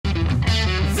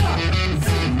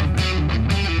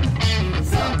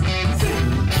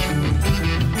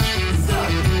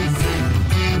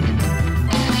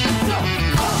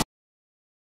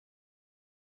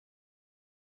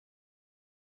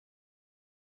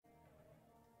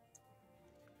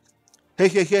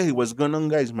Hey, what's going on,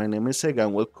 guys? My name is Sega,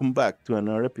 and welcome back to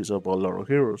another episode of All Our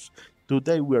Heroes.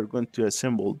 Today, we are going to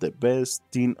assemble the best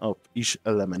team of each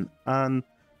element, and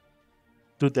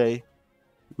today,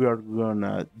 we are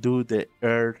gonna do the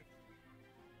Earth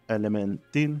element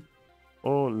team,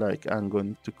 or like I'm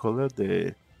going to call it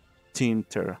the Team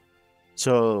Terra.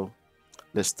 So,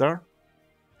 let's start.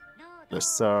 Let's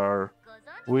start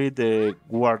with the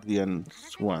Guardians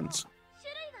ones.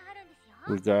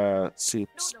 We got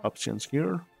 6 options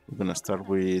here. We're gonna start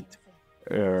with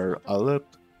Alev,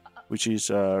 which is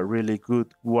a really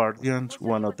good guardian,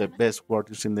 one of the best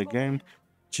guardians in the game.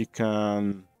 She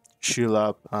can shield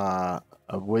up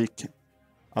a weak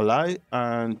ally,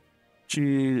 and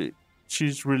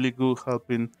she's really good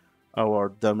helping our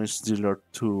damage dealer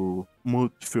to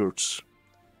move first.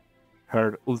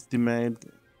 Her ultimate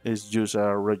is just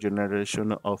a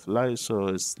regeneration of life, so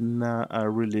it's not a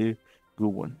really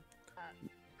good one.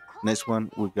 Next one,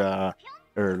 we got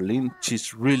Erlin.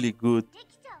 She's really good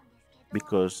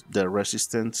because the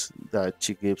resistance that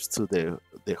she gives to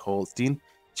the whole team.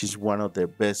 She's one of the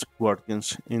best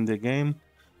guardians in the game,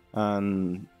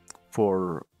 and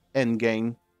for end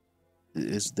game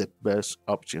is the best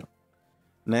option.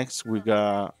 Next, we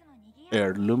got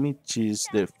Lumie. She's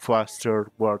the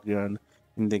faster guardian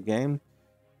in the game.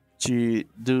 She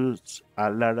does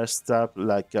a lot of stuff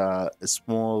like a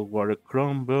small water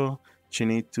combo. She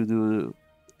need to do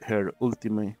her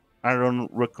ultimate. I don't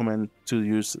recommend to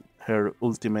use her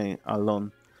ultimate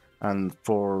alone. And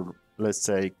for, let's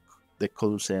say, the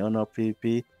Colosseum of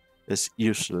PvP, it's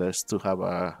useless to have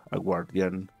a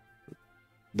guardian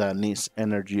that needs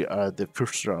energy at the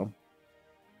first round.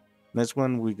 Next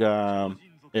one, we got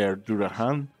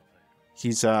Durahan.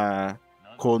 He's a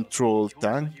control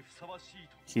tank.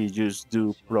 He just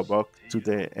do provoke to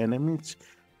the enemies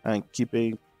and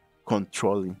keeping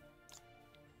controlling.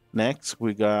 Next,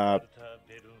 we got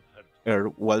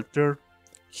Walther.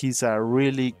 He's a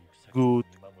really good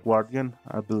guardian.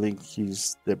 I believe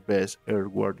he's the best air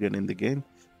guardian in the game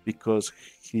because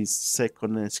his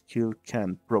second skill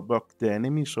can provoke the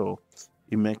enemy, so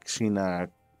it makes him a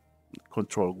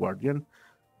control guardian,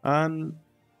 and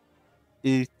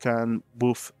it can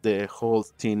buff the whole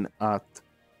team up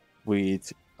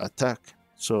with attack,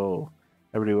 so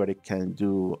everybody can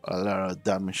do a lot of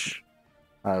damage.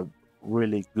 A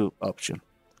really good option.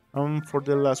 For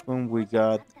the last one, we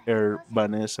got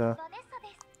Vanessa.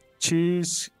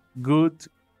 She's good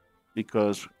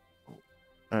because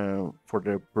for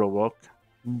the provoke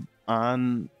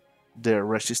and the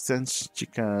resistance she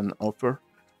can offer,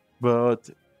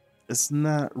 but it's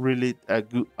not really a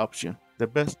good option. The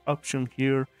best option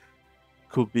here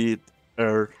could be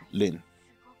Erlin,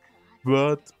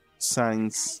 but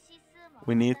since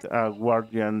we need a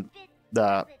guardian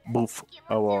that buff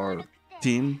our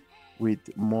team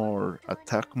with more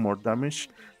attack, more damage,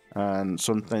 and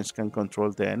sometimes can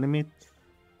control the enemy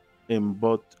in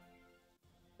both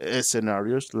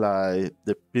scenarios like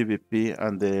the PvP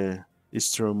and the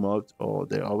extreme mode or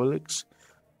the Obelix.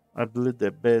 I believe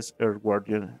the best Air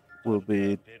Guardian will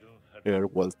be Air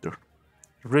Walther.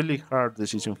 Really hard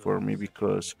decision for me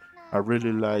because I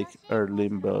really like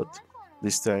Erling, but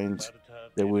this time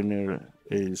the winner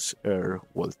is Air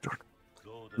Walther.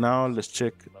 Now let's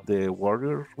check the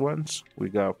warrior ones. We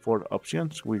got 4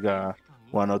 options. We got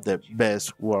one of the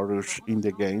best warriors in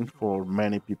the game for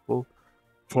many people.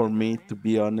 For me, to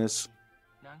be honest,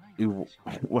 it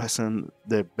wasn't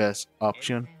the best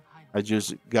option. I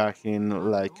just got him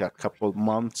like a couple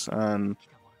months, and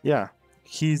yeah,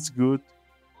 he's good.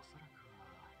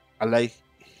 I like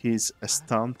his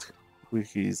stunt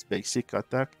with his basic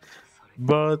attack,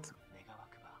 but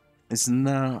it's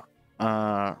not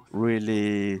a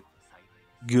really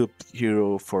good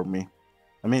hero for me.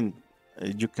 I mean,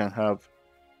 you can have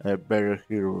better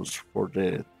heroes for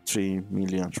the 3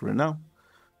 millions right now,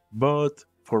 but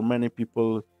for many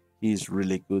people, he's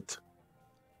really good.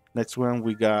 Next one,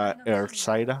 we got Air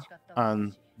Zaira,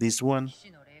 and this one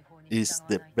is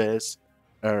the best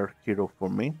Air hero for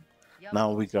me.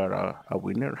 Now we got a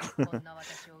winner.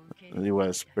 It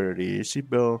was pretty easy,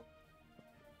 but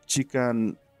she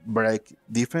can break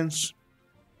defense.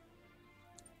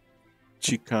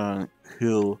 She can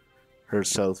heal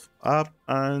herself up,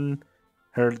 and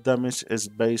her damage is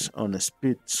based on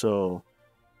speed. So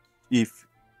if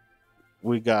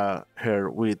we got her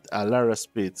with a lot of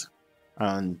speed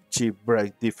and she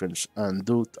break defense and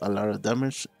do a lot of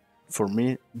damage, for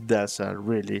me that's a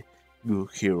really good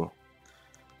hero.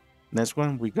 Next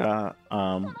one, we got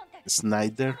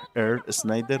Snyder, Earl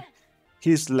Snyder.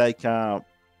 He's like a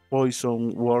poison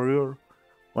warrior,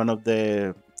 one of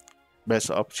the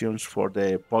best options for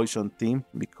the poison team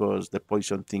because the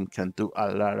poison team can do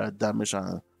a lot of damage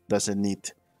and doesn't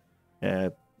need uh,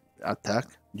 attack,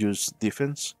 just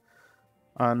defense.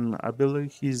 And I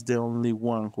believe he's the only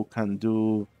one who can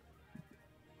do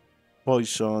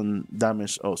poison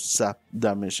damage or sap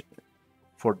damage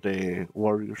for the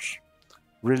warriors.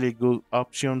 Really good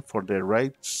option for the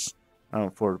raids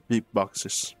and for big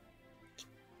boxes.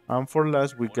 And for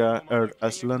last, we got Earth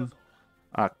Aslan,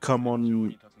 a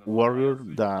common warrior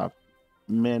that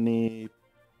many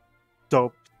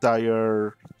top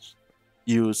tier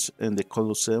use in the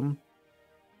Colosseum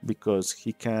because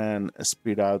he can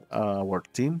speed out our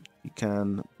team. He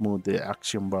can move the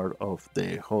action bar of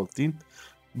the whole team.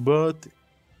 But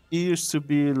he used to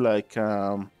be like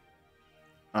a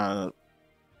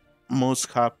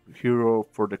most have hero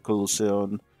for the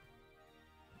Colosseum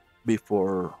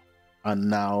before, and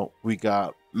now we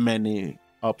got many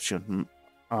options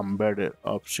and better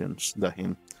options than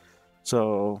him.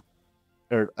 So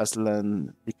Earth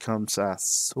Aslan becomes a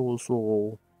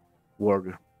so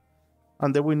warrior.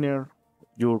 And the winner,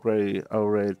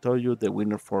 already told you, the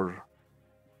winner for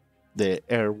the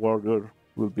Air Warrior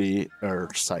will be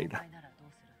Earth Zaira.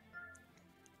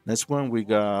 Next one, we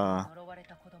got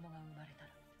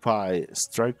 5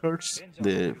 strikers.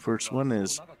 The first one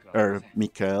is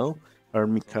Mikhail.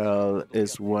 Mikhail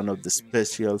is one of the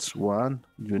specials one.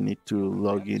 You need to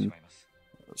log in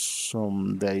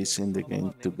some days in the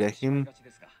game to get him.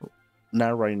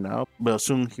 Not right now, but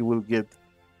soon he will get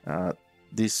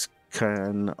this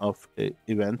kind of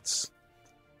events.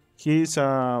 He's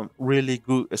a really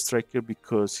good striker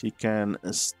because he can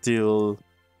steal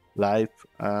life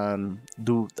and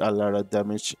do a lot of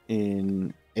damage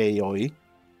in AoE.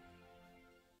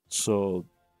 So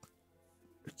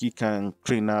he can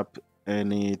clean up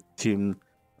any team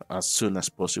as soon as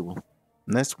possible.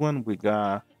 Next one, we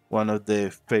got one of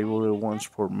the favorite ones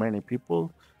for many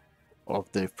people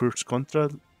of the first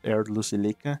contract,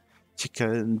 Lucilicca. She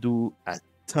can do a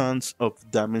tons of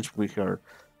damage with her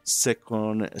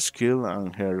second skill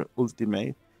and her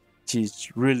ultimate. She's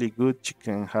really good. She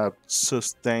can have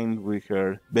sustain with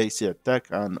her basic attack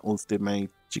and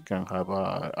ultimate. She can have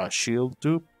a shield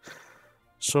too.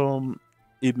 So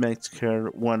it makes her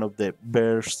one of the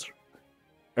best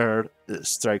air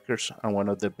strikers and one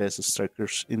of the best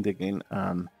strikers in the game,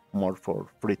 and more for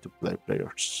free-to-play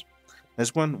players.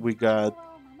 Next one, we got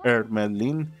Air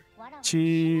Medlin.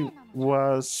 She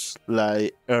was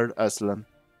like Air Aslan.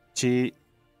 She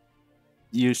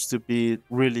used to be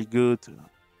really good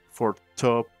for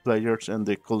top players in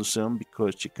the Colosseum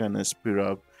because she can speed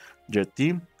up their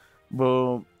team,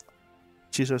 but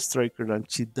she's a striker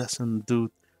and she doesn't do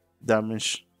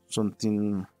damage,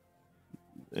 something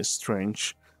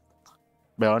strange.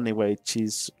 But anyway,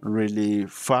 she's really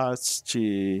fast.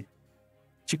 She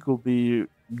could be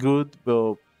good,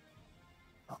 but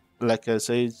like I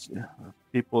said,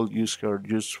 people use her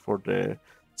just for the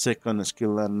second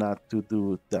skill and not to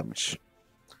do damage.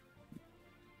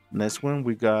 Next one,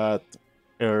 we got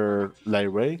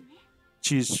Lairei.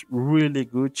 She's really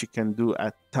good. She can do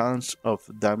a tons of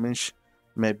damage.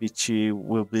 Maybe she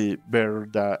will be better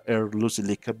than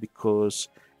Lucilicca because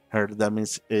her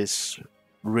damage is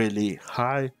really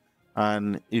high,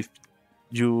 and if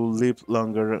you live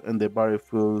longer in the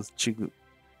battlefield,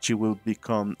 she will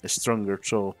become stronger.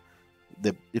 So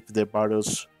if the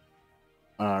battles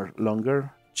are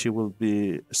longer, she will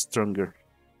be stronger.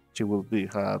 She will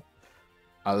have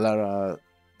a lot of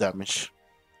damage.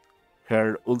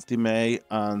 Her ultimate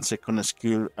and second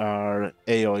skill are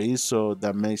AoE, so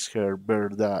that makes her better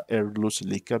than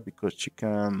Lucilicca because she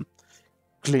can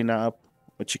clean up,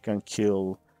 but she can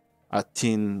kill a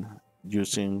team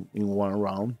using in one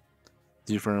round,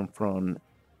 different from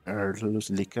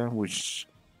Lucilicca, which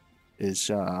is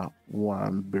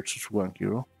one versus one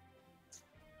hero.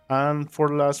 And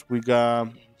for last, we got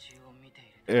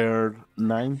Air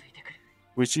 9,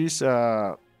 which is,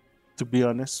 to be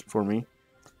honest, for me,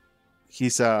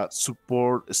 he's a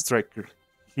support striker.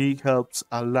 He helps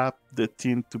a lot the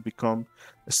team to become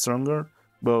stronger,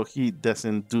 but he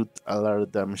doesn't do a lot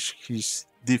of damage. He's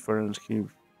different. His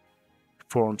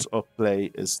forms of play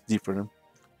is different,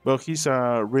 but he's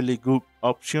a really good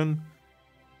option.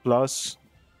 Plus,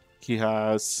 he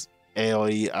has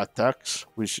AoE attacks,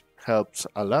 which helps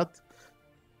a lot.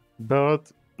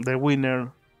 But the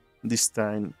winner this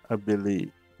time, I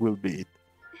believe, will be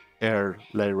Air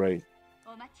Lairei.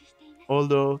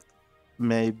 Although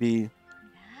maybe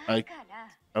I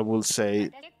will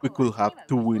say we could have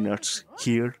 2 winners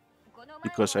here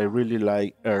because I really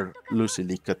like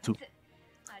Lucilicca too.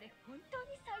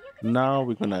 Now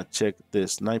we're gonna check the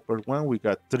sniper one. We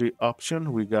got 3 options.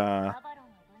 We got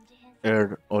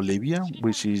Olivia,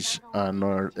 which is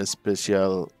another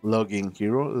special logging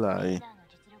hero like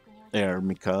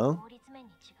Mikhail.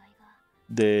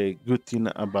 The good thing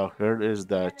about her is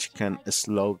that she can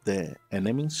slow the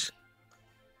enemies.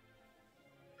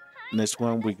 Next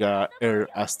one we got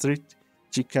Astrid.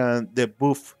 She can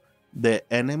debuff the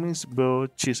enemies, but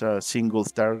she's a single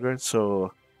target,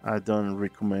 so I don't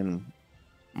recommend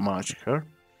much her.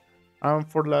 And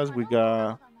for last we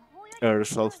got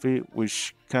Selfie,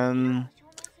 which can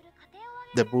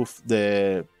debuff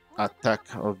the attack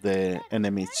of the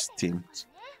enemy's teams.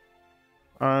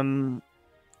 And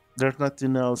there's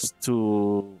nothing else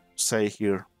to say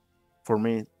here. For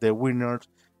me, the winner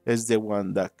is the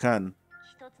one that can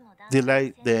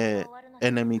delay the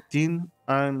enemy team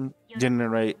and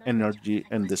generate energy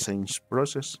in the same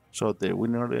process. So the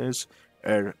winner is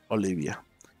Olivia,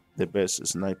 the best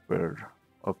sniper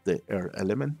of the air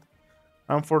element.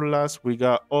 And for last, we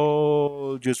got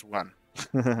just one.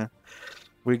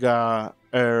 We got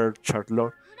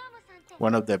Charlotte,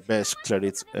 one of the best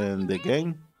clerics in the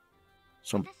game.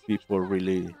 Some people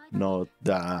really know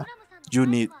that you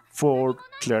need four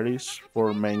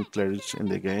main clerics in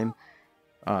the game.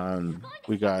 And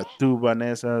we got two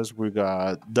Vanessas, we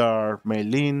got Dark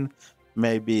Maylin,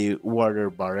 maybe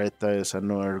Water Barretta is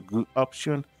another good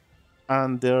option.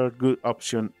 And the other good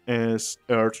option is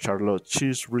Earth Charlotte.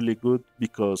 She's really good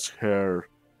because her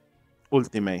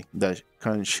ultimate that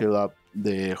can shield up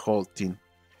the whole team.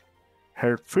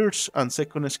 Her first and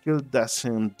second skill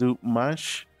doesn't do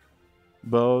much,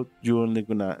 but you're only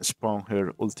gonna spawn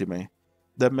her ultimate.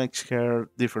 That makes her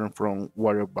different from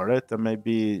Water Barretta.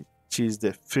 Maybe she's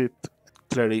the fifth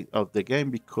cleric of the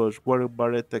game because Water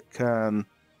Barretta can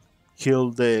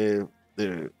heal the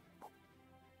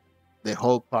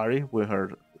whole party with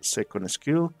her second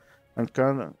skill and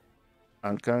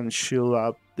can shield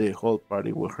up the whole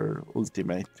party with her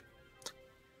ultimate.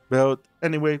 But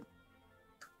anyway,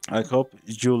 I hope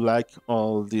you like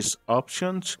all these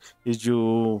options. If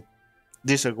you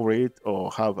disagree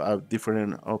or have a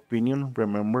different opinion,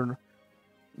 remember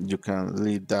you can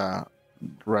leave that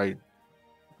right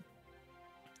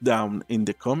down in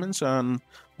the comments and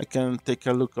I can take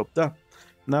a look of that.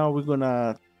 Now we're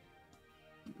gonna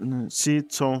see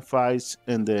some fights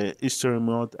in the history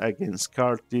mode against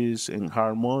Curtis in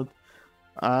hard mode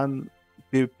and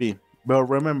PvP. But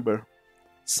remember,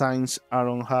 since I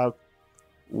don't have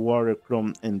Water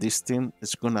Chrome in this team,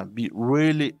 it's gonna be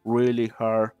really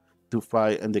hard to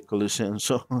fight in the collision.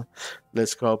 So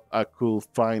let's hope I could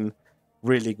find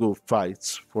really good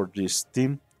fights for this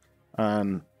team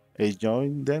and enjoy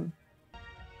them.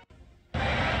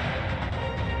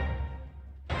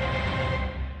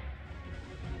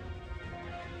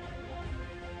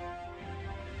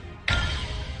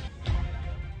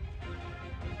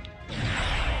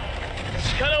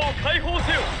 力を解放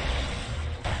せよ。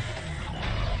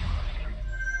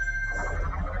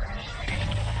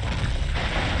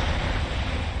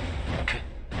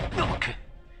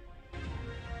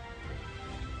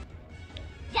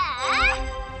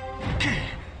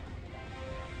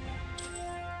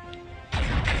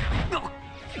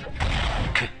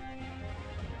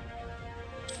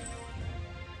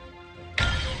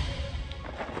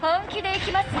本気で行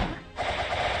きますよ。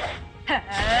は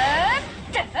あ、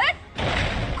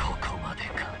ここまで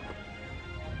か。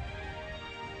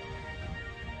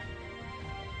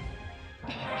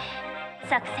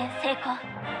作戦成功。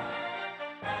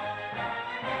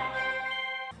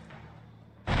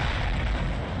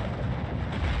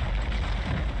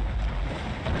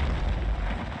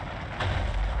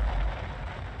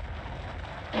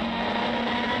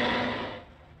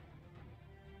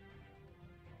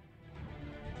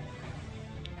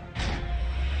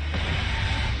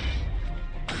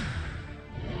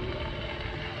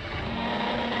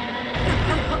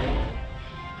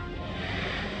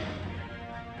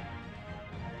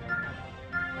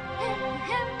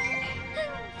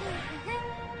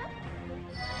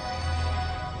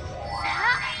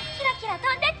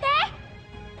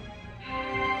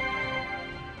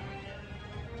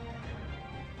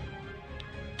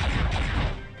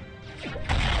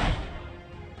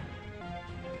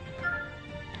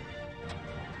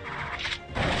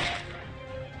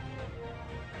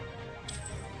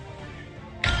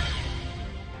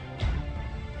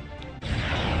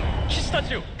た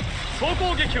ちよ、総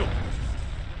攻撃を。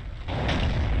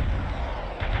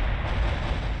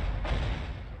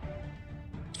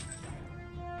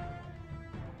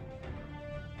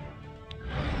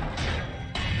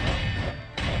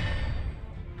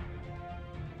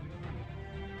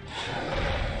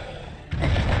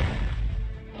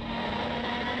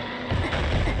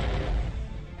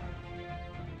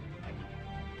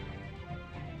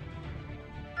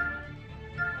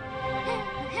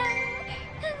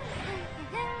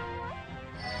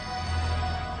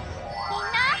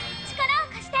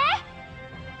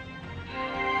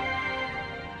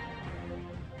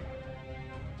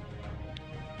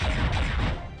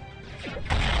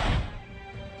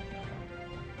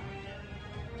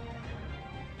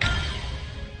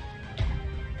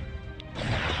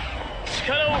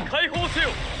解放せよ。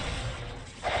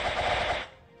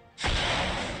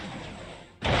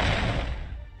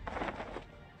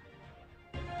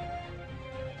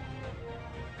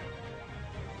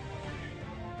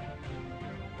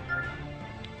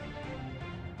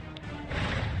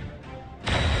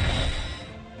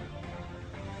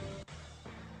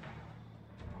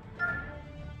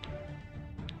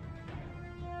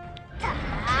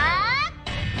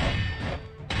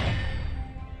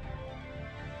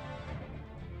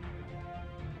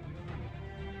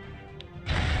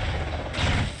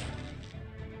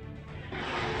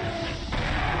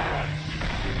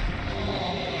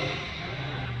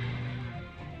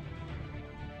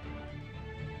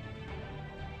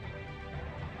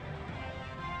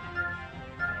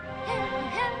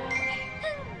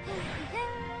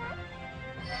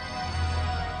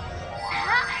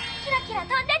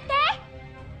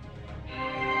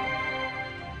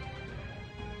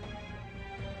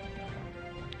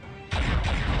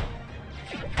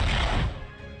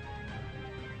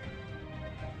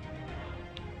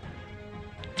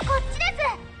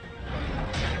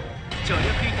助力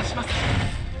いたします。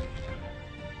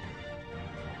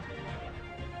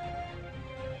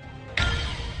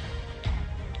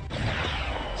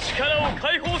力を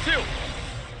解放せよ。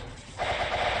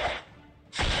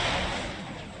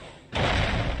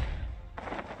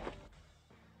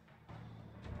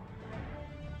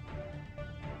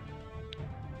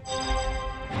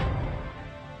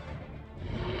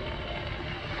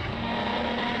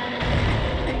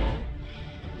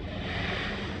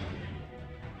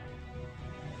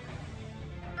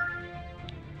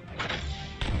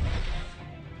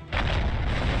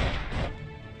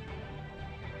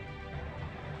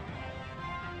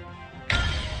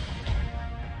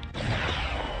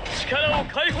力を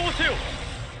解放せよ。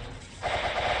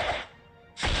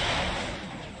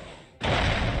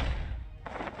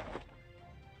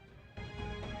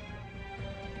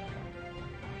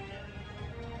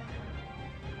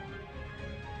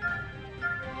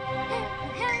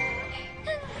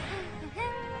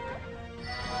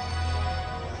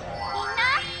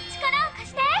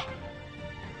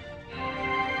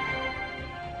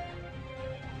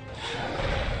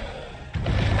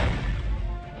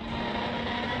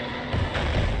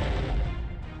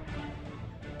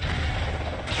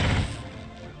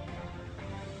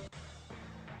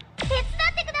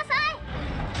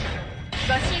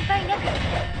ご心配なく。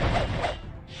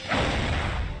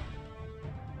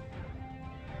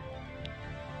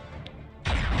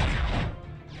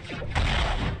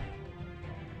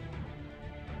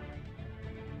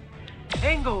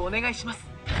援護をお願いします。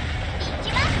行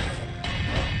きます。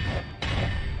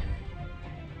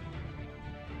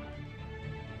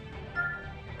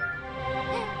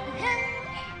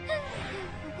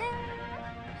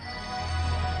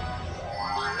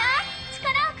みんな力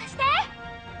を貸して。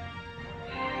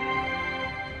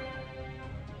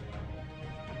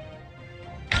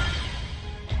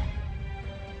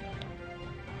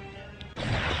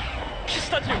騎士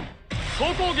たちよ、総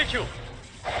攻撃を。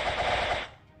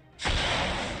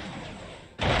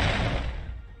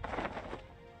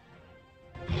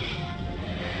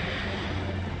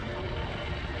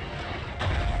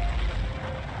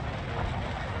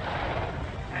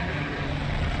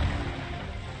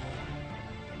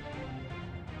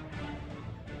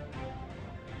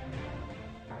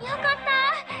よかった。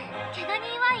怪我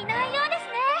人はいないようです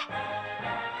ね。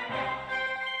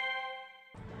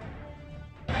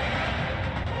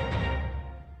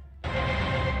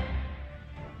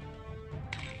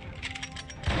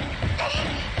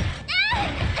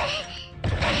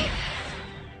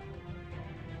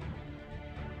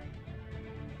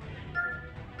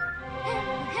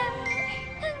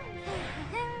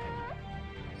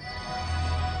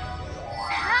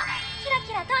さあ、キラ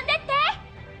キラ飛んでって。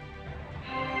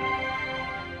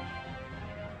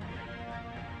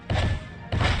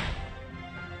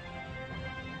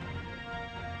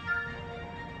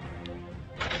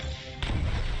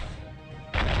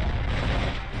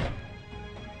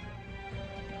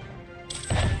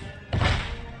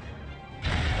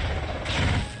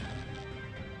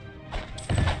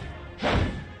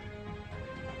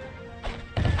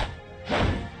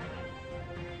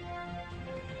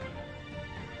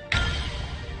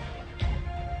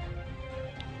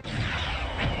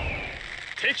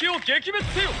敵を撃滅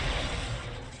せよ。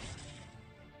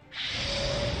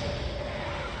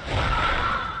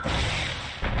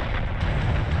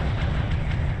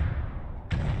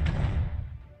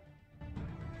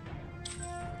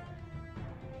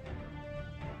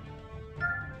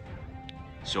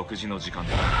食事の時間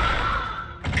だ。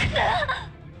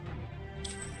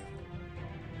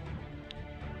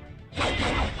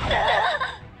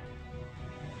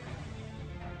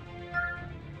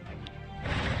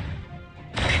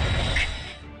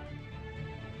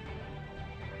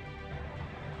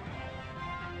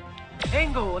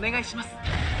援護をお願いします。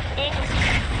援護し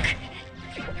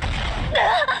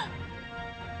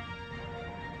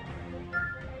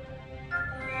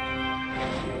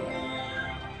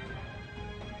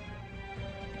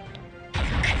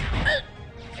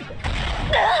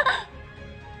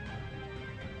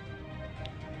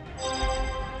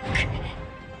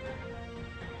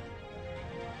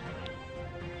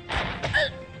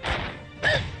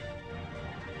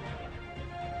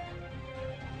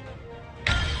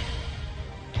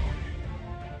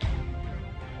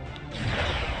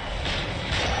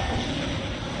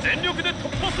全力で突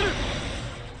破する。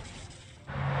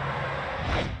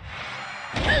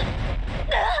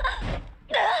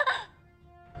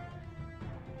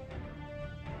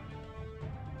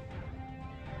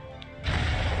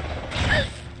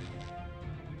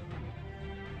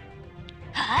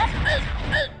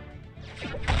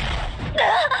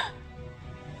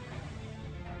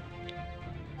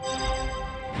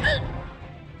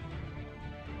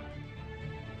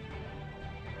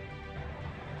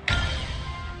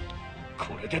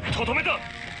これでとどめだ。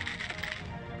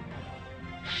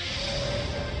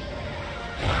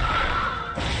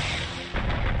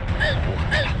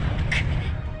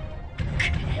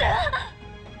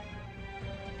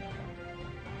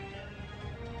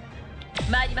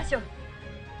参りましょう。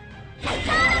誰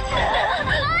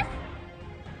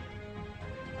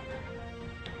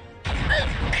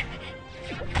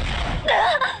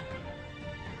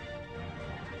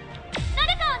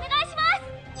かお願いしま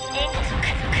す。援護し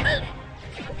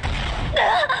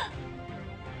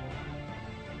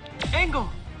援護。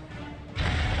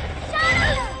シャー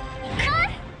ロット行きま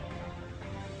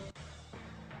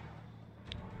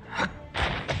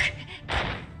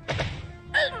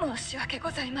す。申し訳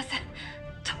ございません、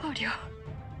棟梁。よ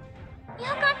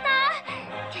かった、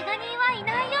怪我人はい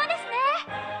ないようですね。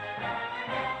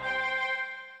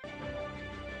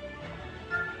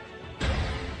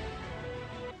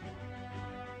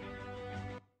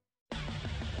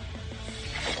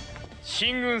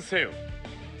進軍せよ。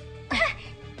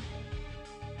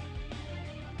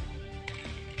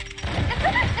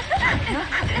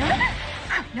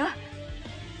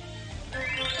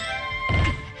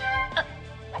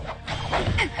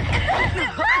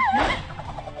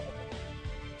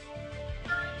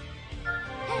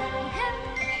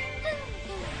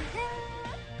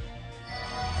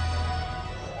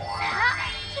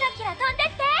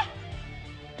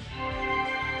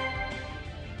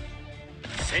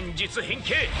戦術変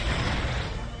形。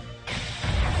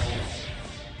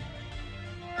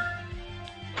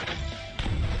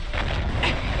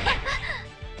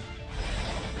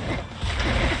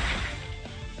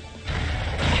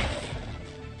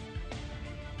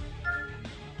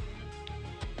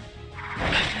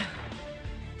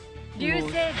流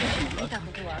星群を見た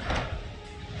ことは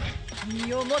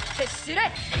身をもって知れ。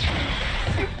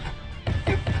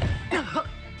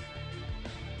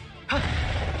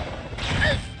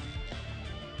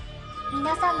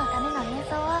皆さんのための演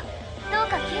奏をどう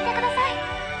か聞いてください。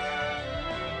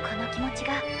この気持ち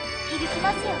が響き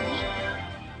ますように。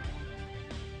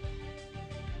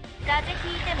風邪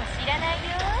ひいても知らない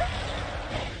よ。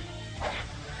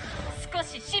少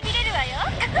ししびれるわよ。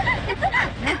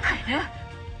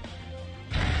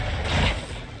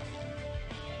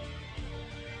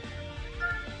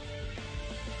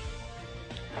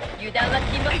油断は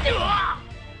禁物で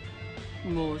す。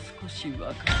もう少し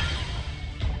若く。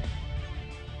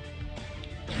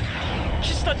騎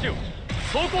士たちよ、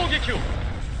総攻撃を。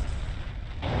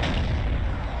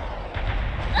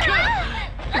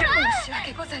申し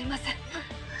訳ございません、棟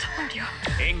梁。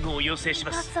援護を要請し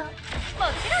ます。もちろん。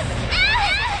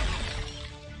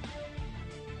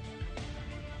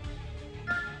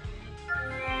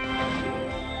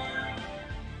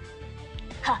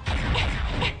はっ。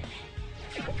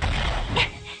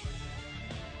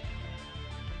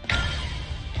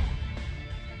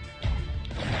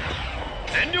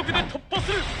全力で突破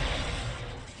する。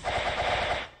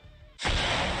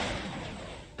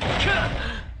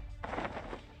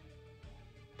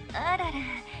あらら、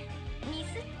ミ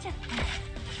スっちゃっ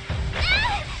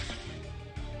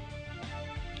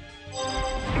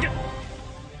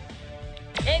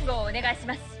た。援護をお願いし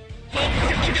ます。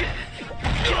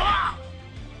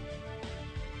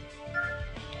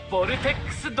ボルテッ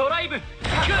クスドライブ。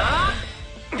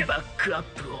バックアッ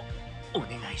プをお願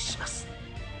いします。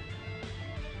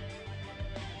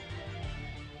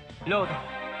ロード、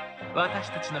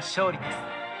私たちの勝利です。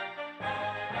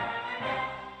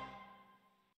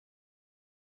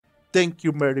Thank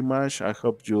you very much. I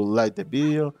hope you like the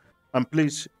video and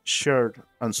please share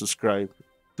and subscribe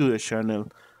to the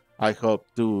channel. I hope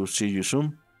to see you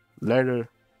soon. Later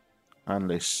and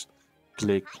let's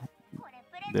click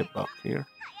the bug here.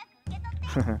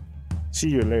 See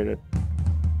you later.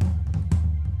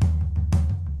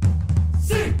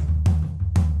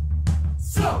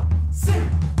 So,